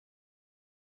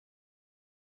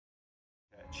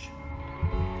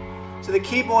So the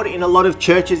keyboard in a lot of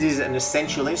churches is an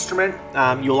essential instrument.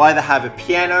 You'll either have a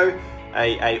piano,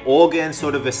 a organ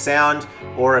sort of a sound,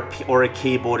 or a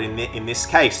keyboard in this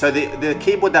case. So the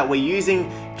keyboard that we're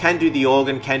using can do the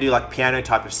organ, can do like piano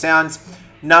type of sounds,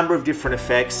 number of different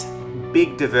effects,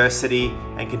 big diversity,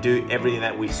 and can do everything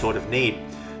that we sort of need.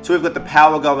 So we've got the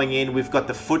power going in, we've got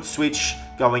the foot switch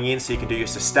going in so you can do your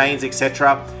sustains,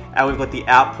 etc. And we've got the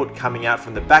output coming out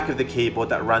from the back of the keyboard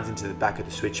that runs into the back of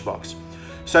the switch box.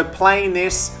 So playing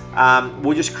this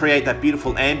will just create that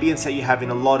beautiful ambience that you have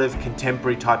in a lot of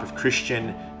contemporary type of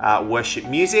Christian worship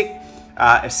music.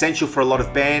 Essential for a lot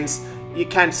of bands. You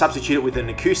can substitute it with an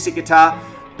acoustic guitar,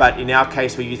 but in our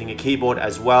case we're using a keyboard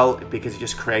as well because it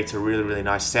just creates a really, really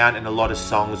nice sound, and a lot of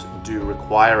songs do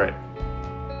require it.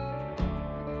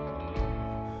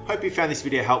 Hope you found this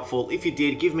video helpful. If you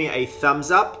did, give me a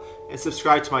thumbs up and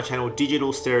subscribe to my channel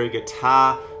Digital Stereo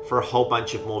Guitar for a whole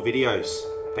bunch of more videos.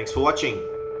 Thanks for watching.